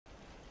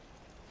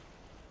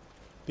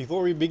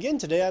Before we begin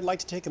today, I'd like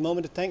to take a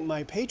moment to thank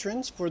my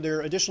patrons for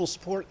their additional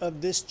support of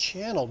this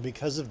channel.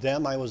 Because of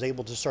them, I was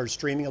able to start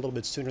streaming a little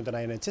bit sooner than I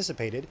had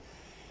anticipated.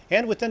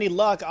 And with any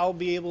luck, I'll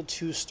be able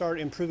to start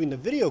improving the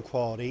video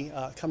quality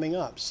coming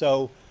up.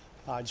 So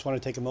I just want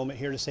to take a moment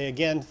here to say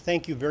again,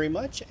 thank you very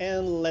much,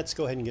 and let's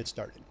go ahead and get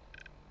started.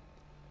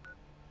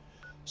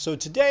 So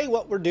today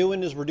what we're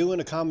doing is we're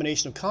doing a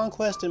combination of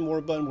Conquest and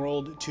Moribund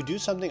World to do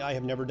something I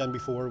have never done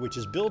before, which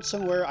is build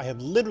somewhere I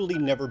have literally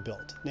never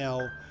built.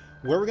 Now,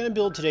 where we're going to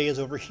build today is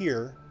over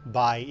here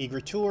by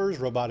Egret Tours,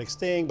 Robotics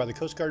Thing, by the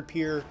Coast Guard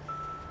Pier,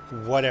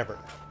 whatever.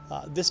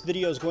 This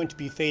video is going to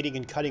be fading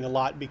and cutting a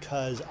lot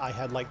because I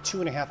had like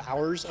 2.5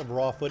 hours of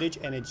raw footage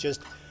and it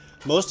just,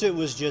 most of it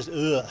was just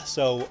ugh.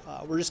 So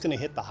we're just going to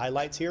hit the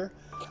highlights here.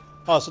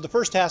 So the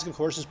first task, of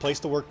course, is place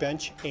the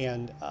workbench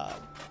and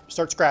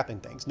start scrapping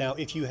things. Now,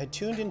 if you had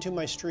tuned into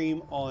my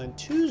stream on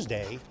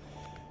Tuesday,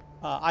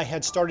 I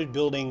had started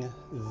building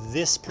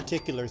this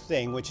particular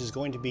thing, which is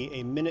going to be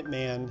a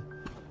Minuteman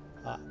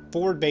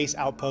forward base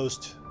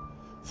outpost,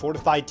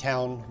 fortified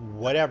town,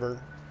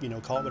 whatever, you know,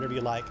 call it whatever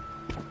you like,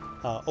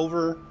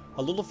 over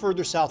a little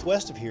further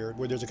southwest of here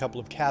where there's a couple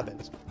of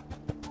cabins.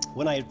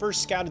 When I had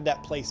first scouted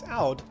that place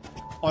out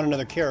on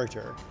another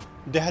character,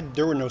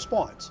 there were no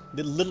spawns.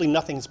 Literally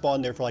nothing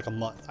spawned there for like a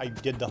month. I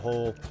did the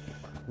whole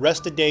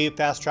rest a day,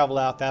 fast travel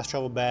out, fast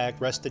travel back,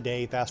 rest a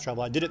day, fast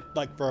travel out. I did it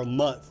like for a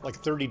month, like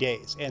 30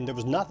 days, and there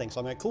was nothing, so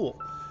I'm like, cool.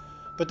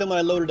 But then when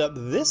I loaded up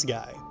this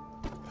guy,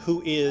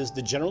 who is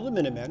the General of the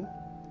Minutemen,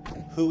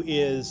 who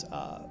is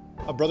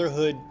a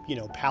Brotherhood, you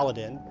know,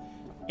 paladin,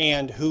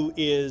 and who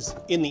is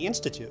in the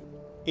Institute,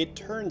 it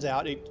turns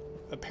out,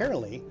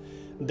 apparently,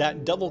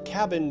 that double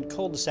cabin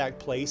cul-de-sac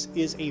place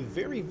is a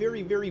very,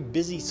 very, very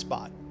busy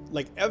spot.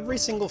 Like every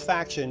single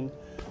faction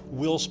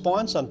will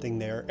spawn something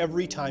there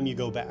every time you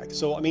go back.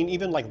 So, I mean,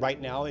 even like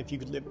right now, if you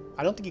could live,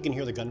 I don't think you can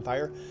hear the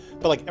gunfire,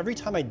 but like every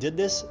time I did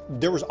this,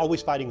 there was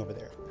always fighting over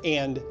there.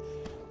 And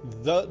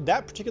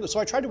that particular, so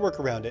I tried to work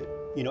around it.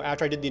 You know,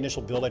 after I did the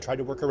initial build, I tried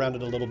to work around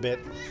it a little bit.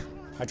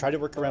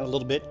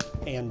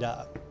 And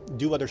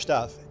do other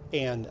stuff.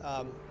 And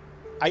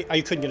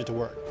I couldn't get it to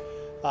work.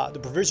 The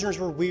provisioners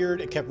were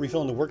weird. It kept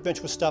refilling the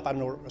workbench with stuff. I don't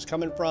know where it was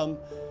coming from.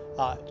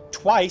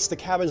 Twice, the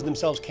cabins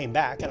themselves came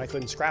back and I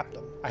couldn't scrap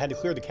them. I had to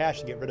clear the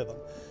cache to get rid of them.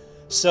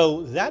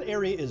 So that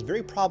area is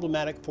very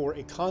problematic for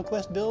a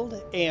Conquest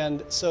build.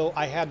 And so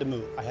I had to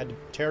move. I had to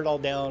tear it all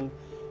down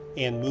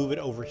and move it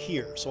over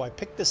here. So I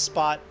picked this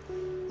spot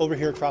over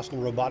here across from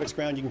the robotics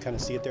ground. You can kind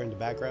of see it there in the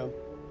background.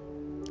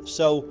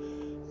 So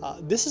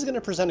this is going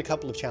to present a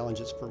couple of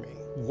challenges for me.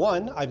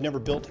 One, I've never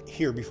built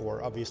here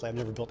before. Obviously, I've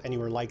never built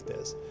anywhere like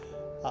this.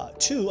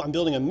 Two, I'm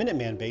building a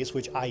Minuteman base,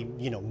 which I,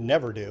 you know,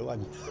 never do.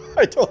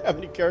 I don't have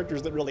any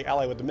characters that really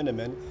ally with the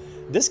Minutemen.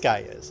 This guy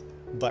is,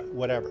 but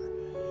whatever.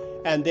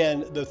 And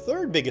then the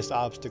third biggest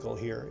obstacle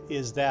here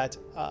is that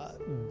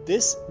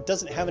this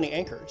doesn't have any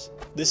anchors.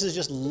 This is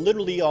just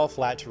literally all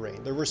flat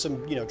terrain. There were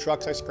some, you know,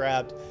 trucks I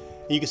scrapped.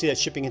 And you can see that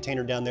shipping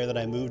container down there that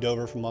I moved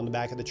over from on the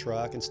back of the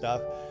truck and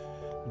stuff.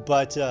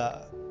 But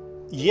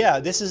yeah,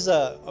 this is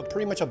a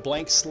pretty much a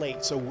blank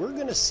slate. So we're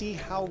going to see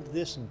how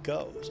this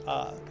goes.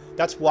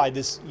 That's why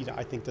this, you know,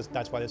 I think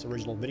that's why this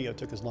original video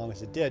took as long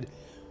as it did,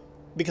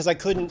 because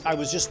I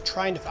was just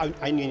trying to,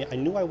 I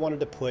knew I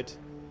wanted to put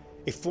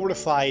a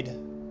fortified,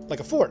 like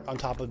a fort on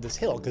top of this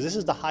hill, because this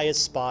is the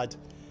highest spot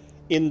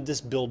in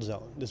this build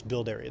zone, this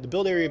build area. The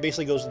build area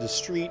basically goes to the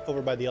street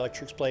over by the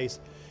electrics place.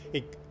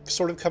 It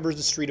sort of covers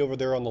the street over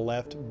there on the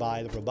left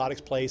by the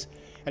robotics place,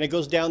 and it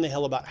goes down the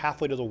hill about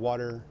halfway to the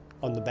water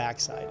on the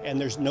backside. And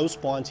there's no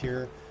spawns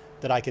here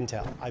that I can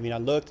tell. I mean, I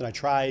looked and I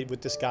tried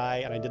with this guy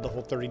and I did the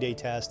whole 30-day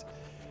test.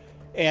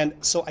 And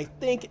so I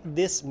think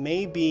this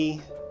may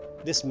be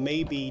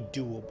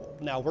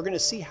doable. Now we're going to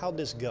see how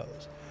this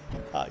goes.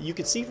 You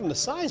can see from the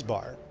size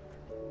bar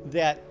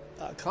that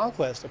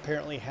Conquest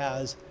apparently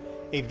has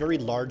a very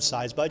large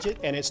size budget,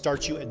 and it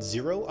starts you at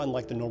 0,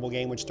 unlike the normal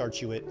game, which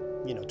starts you at,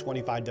 you know,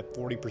 25 to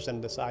 40%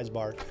 of the size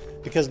bar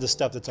because of the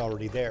stuff that's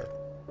already there.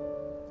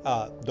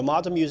 The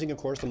mods I'm using, of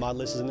course, the mod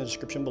list is in the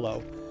description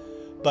below.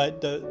 But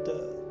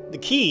the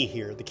key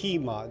here, the key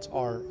mods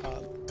are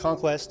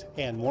Conquest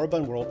and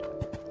Moribund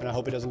World, and I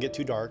hope it doesn't get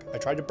too dark. I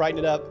tried to brighten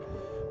it up,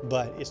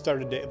 but it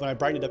started to, when I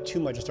brightened it up too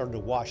much, it started to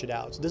wash it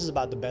out. So this is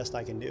about the best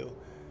I can do.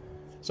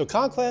 So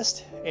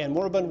Conquest and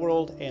Moribund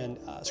World, and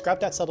Scrap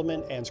That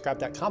Settlement and Scrap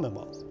That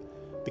Commonwealth,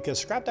 because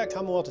Scrap That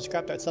Commonwealth and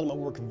Scrap That Settlement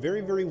work very,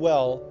 very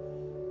well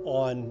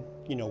on,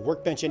 you know,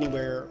 Workbench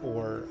Anywhere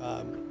or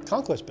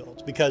Conquest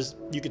builds, because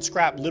you could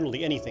scrap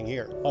literally anything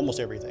here, almost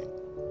everything.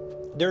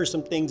 There are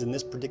some things in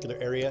this particular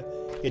area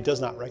it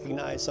does not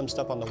recognize, some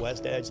stuff on the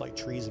west edge like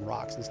trees and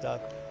rocks and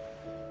stuff.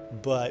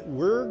 But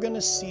we're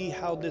gonna see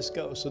how this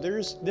goes. So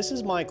this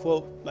is my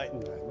quote,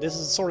 this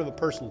is sort of a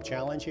personal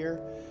challenge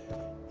here,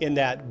 in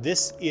that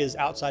this is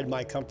outside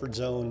my comfort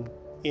zone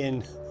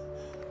in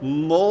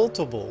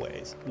multiple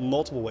ways.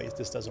 Multiple ways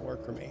this doesn't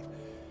work for me.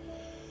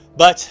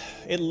 But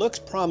it looks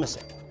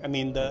promising. I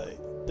mean, the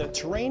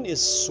terrain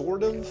is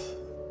sort of,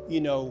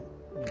 you know,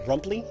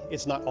 rumply.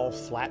 It's not all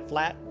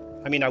flat.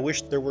 I mean, I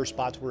wish there were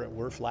spots where it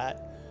were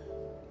flat.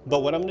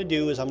 But what I'm going to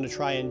do is I'm going to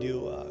try and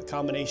do a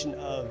combination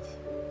of,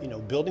 you know,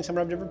 building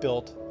something I've never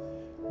built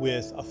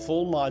with a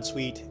full mod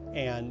suite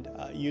and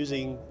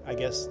using, I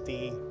guess,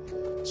 the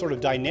sort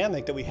of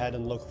dynamic that we had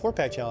in the local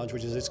 4-pack challenge,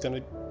 which is it's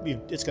going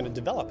to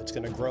develop, it's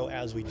going to grow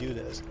as we do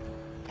this.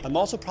 I'm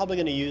also probably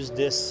going to use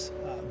this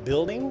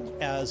building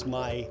as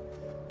my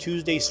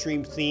Tuesday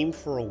stream theme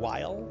for a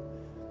while,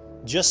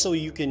 just so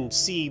you can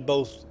see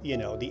both, you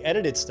know, the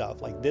edited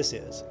stuff like this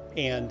is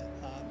and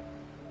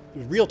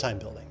real-time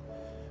building,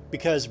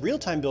 because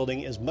real-time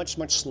building is much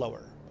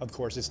slower. Of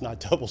course, it's not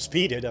double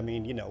speeded. I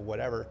mean, you know,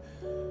 whatever,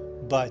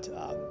 but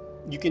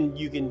you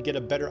can get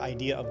a better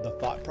idea of the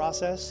thought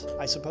process,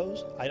 I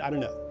suppose. I don't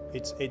know.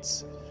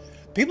 It's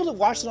people that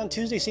watched it on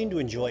Tuesday seem to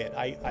enjoy it.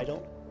 I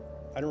don't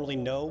really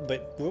know,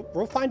 but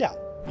we'll find out.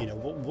 You know,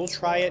 we'll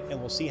try it and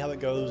we'll see how it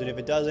goes. And if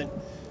it doesn't,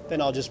 then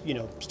I'll just, you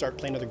know, start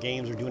playing other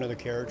games or doing other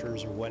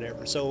characters or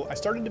whatever. So I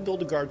started to build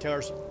the guard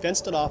towers,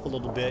 fenced it off a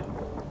little bit.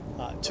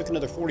 It took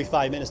another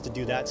 45 minutes to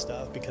do that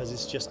stuff because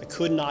it's just I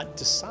could not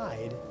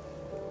decide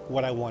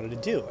what I wanted to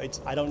do.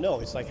 I don't know.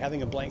 It's like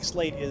having a blank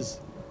slate is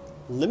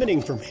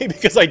limiting for me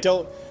because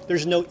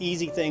there's no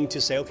easy thing to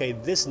say, okay,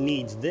 this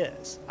needs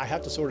this. I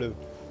have to sort of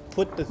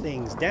put the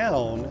things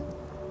down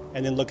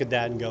and then look at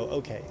that and go,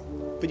 okay.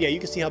 But yeah, you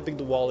can see how big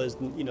the wall is,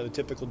 you know, the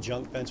typical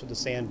junk fence with the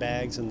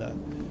sandbags and the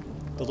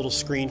little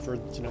screen for,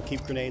 you know,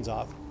 keep grenades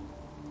off.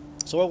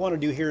 So what I want to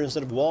do here,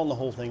 instead of walling the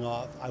whole thing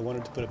off, I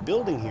wanted to put a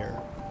building here,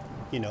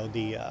 you know,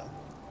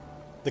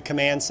 the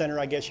command center,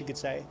 I guess you could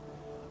say,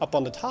 up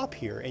on the top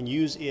here and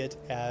use it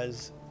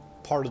as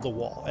part of the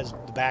wall, as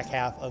the back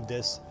half of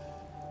this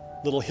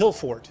little hill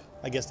fort.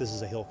 I guess this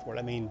is a hill fort.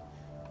 I mean,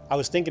 I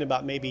was thinking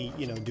about maybe,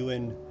 you know,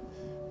 doing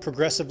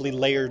progressively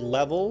layered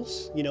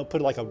levels, you know,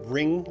 put like a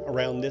ring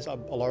around this, a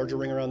larger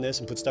ring around this,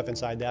 and put stuff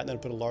inside that, and then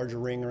put a larger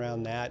ring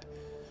around that.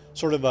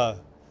 Sort of a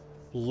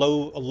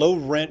low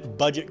rent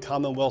budget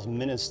Commonwealth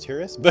Minas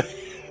Tirith,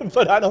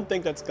 but I don't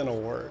think that's going to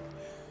work.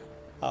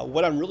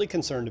 What I'm really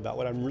concerned about,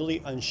 what I'm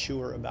really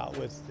unsure about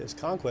with this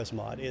Conquest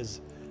mod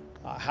is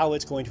how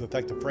it's going to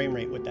affect the frame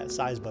rate with that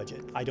size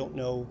budget. I don't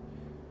know.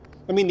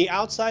 I mean, the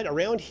outside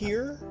around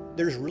here,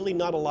 there's really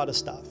not a lot of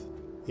stuff.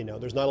 You know,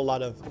 there's not a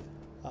lot of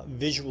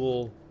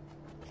visual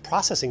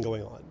processing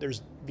going on.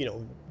 There's, you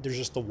know, there's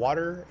just the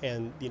water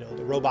and, you know,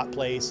 the robot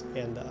place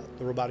and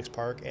the robotics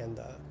park and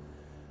the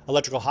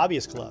electrical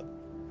hobbyist club,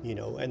 you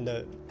know, and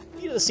the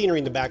scenery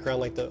in the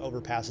background, like the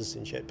overpasses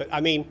and shit. But I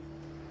mean,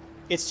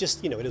 it's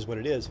just, you know, it is what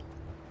it is.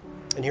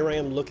 And here I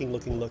am looking.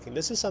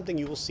 This is something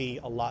you will see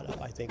a lot of,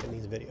 I think, in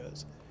these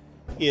videos,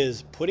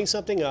 is putting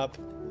something up,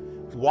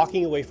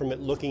 walking away from it,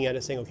 looking at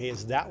it, saying, okay,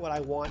 is that what I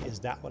want? Is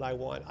that what I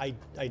want? I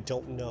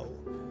don't know.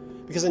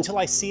 Because until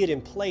I see it in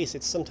place,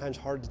 it's sometimes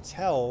hard to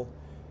tell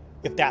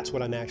if that's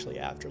what I'm actually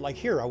after. Like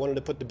here, I wanted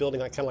to put the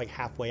building like kind of like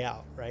halfway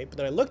out, right? But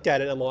then I looked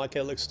at it and I'm like, okay,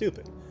 it looks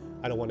stupid.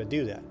 I don't want to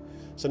do that.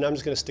 So now I'm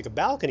just going to stick a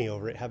balcony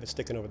over it, have it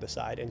sticking over the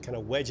side, and kind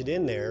of wedge it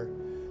in there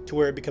to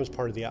where it becomes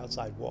part of the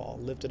outside wall.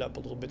 Lift it up a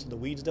little bit so the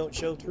weeds don't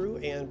show through,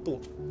 and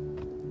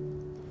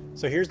boom.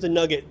 So here's the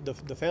nugget,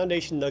 the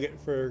foundation nugget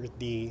for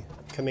the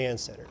command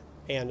center.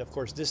 And of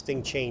course, this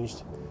thing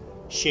changed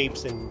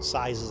shapes and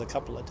sizes a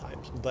couple of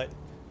times, but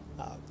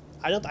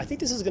I think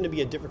this is going to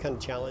be a different kind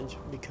of challenge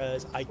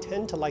because I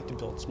tend to like to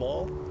build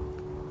small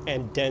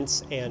and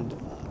dense and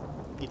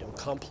you know,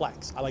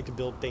 complex. I like to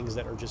build things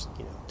that are just,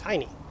 you know,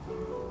 tiny.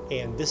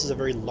 And this is a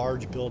very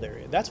large build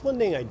area. That's one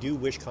thing I do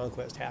wish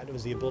Conquest had. It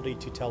was the ability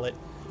to tell it,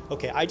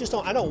 okay, I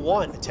don't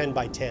want a 10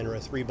 by 10 or a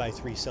 3 by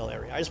 3 cell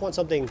area. I just want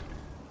something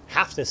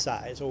half this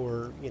size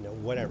or, you know,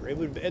 whatever.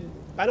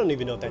 I don't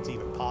even know if that's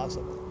even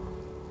possible.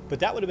 But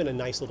that would have been a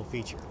nice little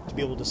feature to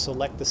be able to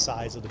select the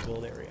size of the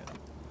build area.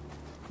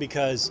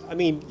 Because, I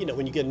mean, you know,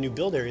 when you get a new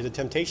build area, the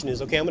temptation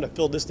is, okay, I'm going to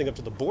fill this thing up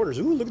to the borders.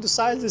 Ooh, look at the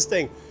size of this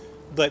thing.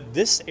 But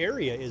this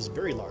area is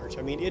very large.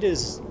 I mean, it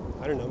is,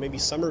 I don't know, maybe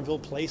Somerville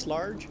Place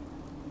large.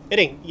 It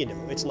ain't, you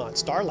know, it's not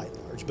Starlight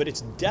large, but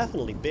it's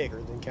definitely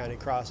bigger than County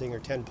Crossing or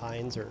 10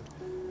 Pines or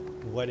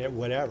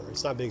whatever.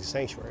 It's not big as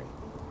Sanctuary.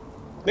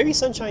 Maybe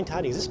Sunshine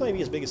Tidings. This might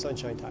be as big as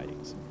Sunshine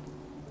Tidings.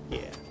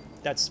 Yeah,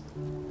 that's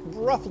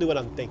roughly what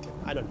I'm thinking.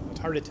 I don't know. It's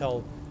hard to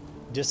tell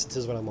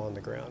distances when I'm on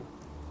the ground.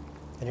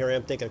 And here I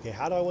am thinking, okay,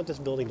 how do I want this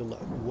building to look?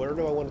 Where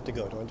do I want it to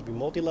go? Do I want it to be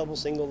multi-level,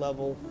 single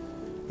level?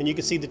 And you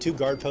can see the two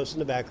guard posts in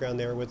the background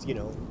there with, you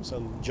know,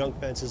 some junk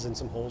fences and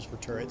some holes for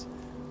turrets.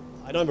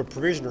 I don't have a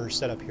provisioner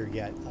set up here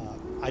yet.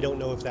 I don't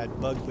know if that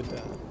bug with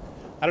the,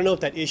 I don't know if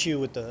that issue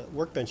with the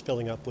workbench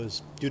filling up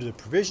was due to the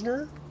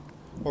provisioner,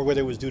 or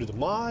whether it was due to the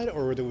mod,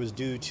 or whether it was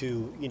due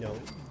to, you know,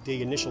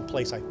 the initial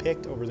place I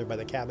picked over there by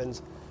the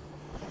cabins.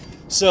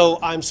 So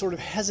I'm sort of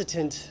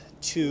hesitant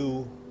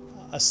to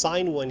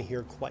assign one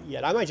here quite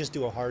yet. I might just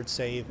do a hard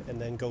save and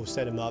then go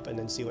set him up and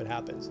then see what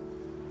happens.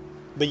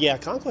 But yeah,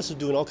 Conquest is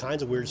doing all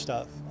kinds of weird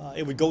stuff.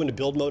 It would go into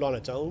build mode on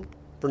its own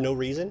for no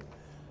reason.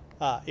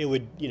 It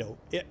would, you know,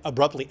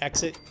 abruptly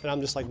exit, and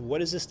I'm just like,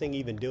 what is this thing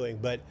even doing?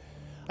 But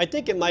I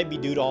think it might be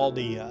due to all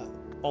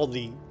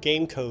the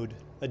game code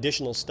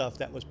additional stuff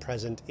that was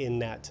present in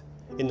that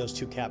in those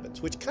 2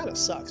 cabins, which kind of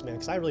sucks, man,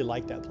 because I really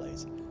like that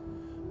place.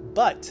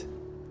 But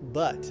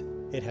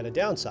it had a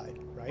downside,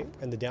 right?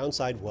 And the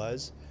downside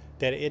was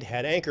that it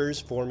had anchors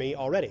for me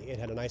already. It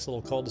had a nice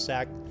little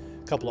cul-de-sac,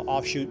 a couple of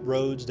offshoot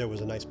roads. There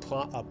was a nice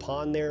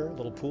pond there, a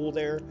little pool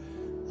there.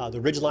 The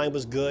ridgeline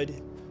was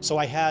good. So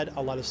I had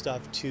a lot of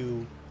stuff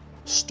to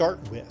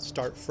start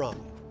from.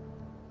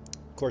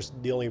 Of course,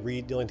 the only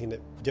thing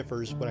that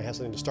differs when I have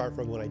something to start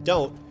from when I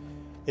don't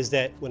is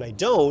that when I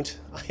don't,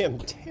 I am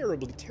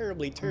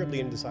terribly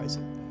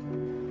indecisive.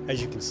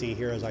 As you can see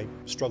here as I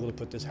struggle to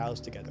put this house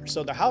together.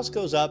 So the house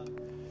goes up,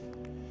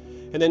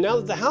 and then now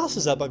that the house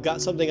is up, I've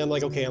got something. I'm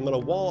like, okay, I'm gonna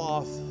wall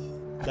off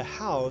the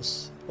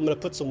house. I'm gonna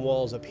put some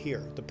walls up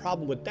here. The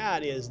problem with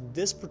that is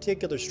this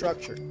particular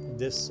structure,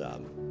 this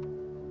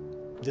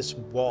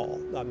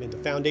wall, I mean the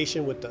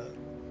foundation with the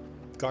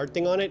guard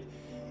thing on it,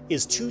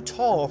 is too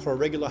tall for a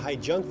regular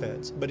height junk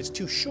fence, but it's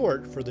too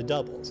short for the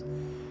doubles.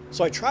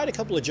 So I tried a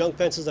couple of junk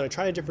fences and I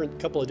tried a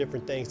couple of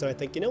different things, and I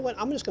think, you know what,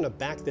 I'm just gonna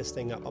back this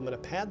thing up. I'm gonna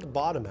pad the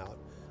bottom out.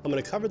 I'm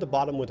gonna cover the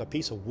bottom with a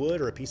piece of wood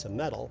or a piece of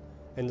metal,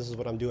 and this is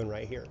what I'm doing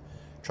right here.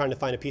 Trying to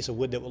find a piece of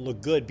wood that will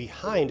look good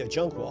behind a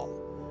junk wall.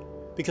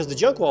 Because the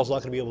junk wall is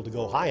not gonna be able to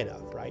go high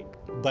enough, right?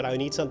 But I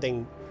need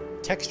something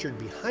textured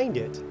behind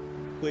it,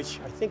 which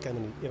I think I'm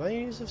gonna, if I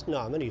use this, no,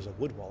 I'm gonna use a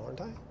wood wall,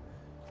 aren't I?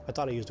 I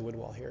thought I used a wood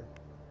wall here.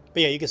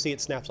 But yeah, you can see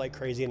it snaps like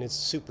crazy and it's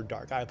super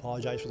dark. I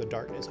apologize for the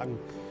darkness.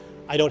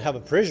 I don't have a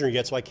prisoner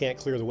yet, so I can't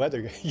clear the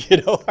weather. You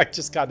know, I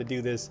just got to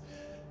do this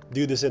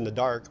in the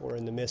dark or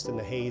in the mist and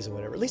the haze or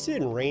whatever. At least it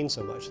didn't rain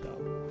so much though,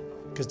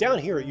 because down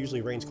here it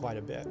usually rains quite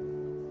a bit.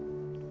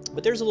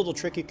 But there's a little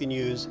trick you can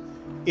use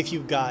if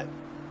you've got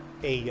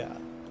a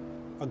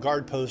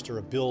guard post or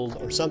a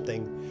build or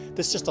something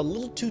that's just a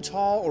little too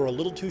tall or a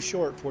little too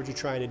short for what you're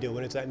trying to do.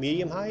 When it's at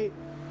medium height,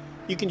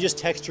 you can just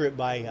texture it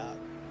by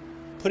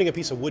putting a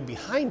piece of wood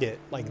behind it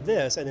like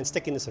this and then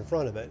sticking this in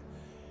front of it.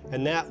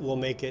 And that will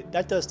make it,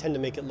 that does tend to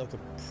make it look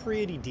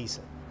pretty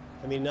decent.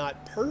 I mean,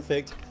 not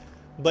perfect,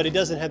 but it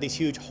doesn't have these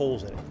huge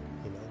holes in it.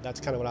 You know, that's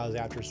kind of what I was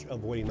after,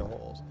 avoiding the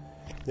holes.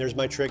 There's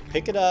my trick.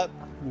 Pick it up,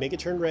 make it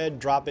turn red,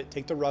 drop it,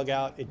 take the rug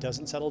out. It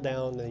doesn't settle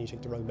down, then you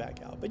take the rug back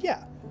out. But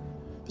yeah,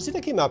 but see,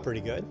 that came out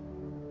pretty good.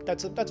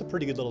 That's a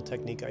pretty good little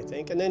technique, I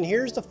think. And then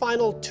here's the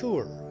final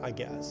tour, I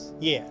guess.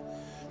 Yeah.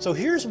 So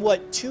here's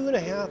what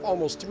 2.5,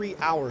 almost 3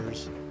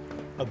 hours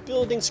of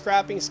building,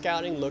 scrapping,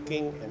 scouting,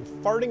 looking, and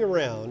farting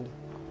around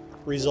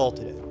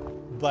resulted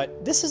in.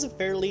 But this is a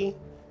fairly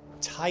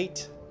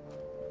tight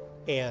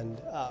and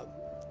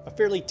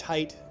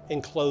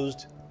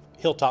enclosed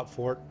hilltop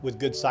fort with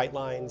good sight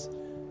lines.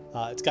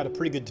 It's got a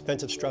pretty good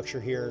defensive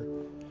structure here.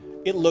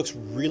 It looks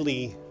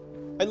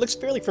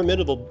fairly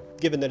formidable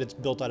given that it's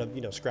built out of,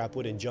 you know, scrap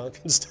wood and junk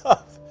and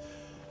stuff.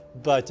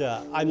 But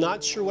I'm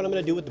not sure what I'm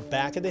going to do with the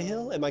back of the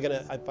hill.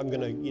 If I'm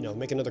gonna, you know,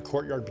 make another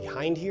courtyard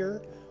behind here,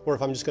 or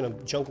if I'm just going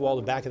to junk wall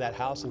the back of that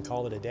house and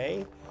call it a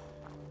day.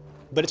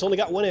 But it's only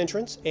got one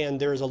entrance, and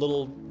there's a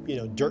little, you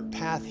know, dirt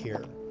path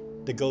here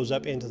that goes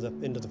up into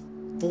the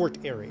fort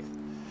area.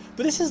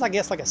 But this is, I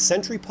guess, like a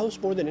sentry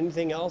post more than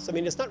anything else. I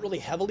mean, it's not really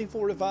heavily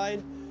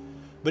fortified,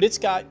 but it's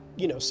got,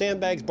 you know,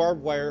 sandbags,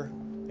 barbed wire,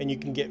 and you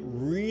can get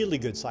really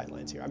good sight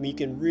lines here. I mean, you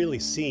can really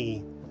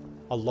see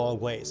a long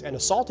ways. And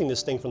assaulting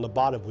this thing from the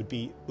bottom would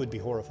be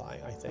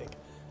horrifying, I think.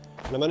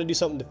 And I'm going to do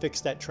something to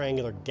fix that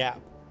triangular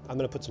gap. I'm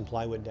going to put some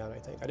plywood down, I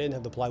think. I didn't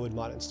have the plywood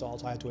mod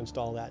installed, so I have to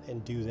install that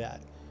and do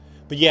that.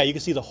 But yeah, you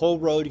can see the whole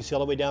road. You can see all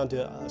the way down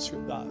to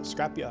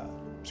Scrap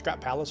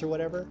Palace or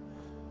whatever.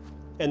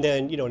 And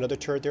then, you know, another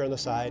turret there on the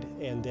side.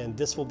 And then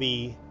this will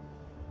be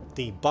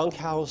the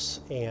bunkhouse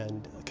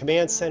and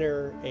command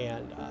center.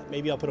 And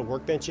maybe I'll put a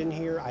workbench in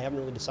here. I haven't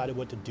really decided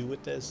what to do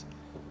with this.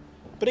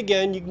 But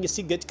again, you can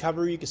see good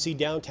cover. You can see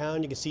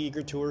downtown. You can see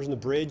Eager Tours and the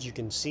bridge. You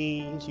can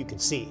see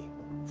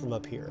from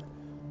up here.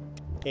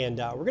 And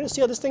we're going to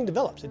see how this thing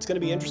develops. It's going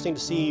to be interesting to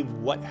see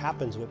what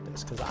happens with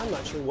this, because I'm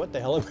not sure what the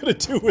hell I'm going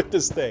to do with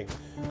this thing.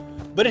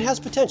 But it has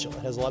potential.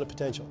 It has a lot of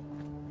potential.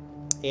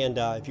 And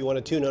if you want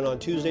to tune in on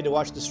Tuesday to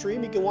watch the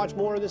stream, you can watch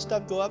more of this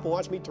stuff go up and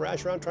watch me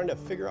thrash around trying to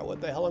figure out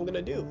what the hell I'm going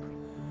to do.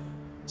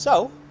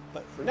 So,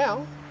 but for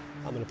now,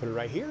 I'm going to put it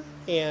right here.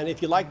 And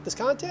if you like this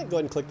content, go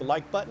ahead and click the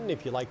like button.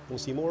 If you'd like to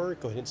see more,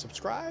 go ahead and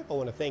subscribe. I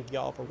want to thank you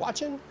all for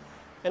watching,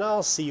 and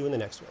I'll see you in the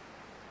next one.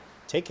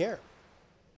 Take care.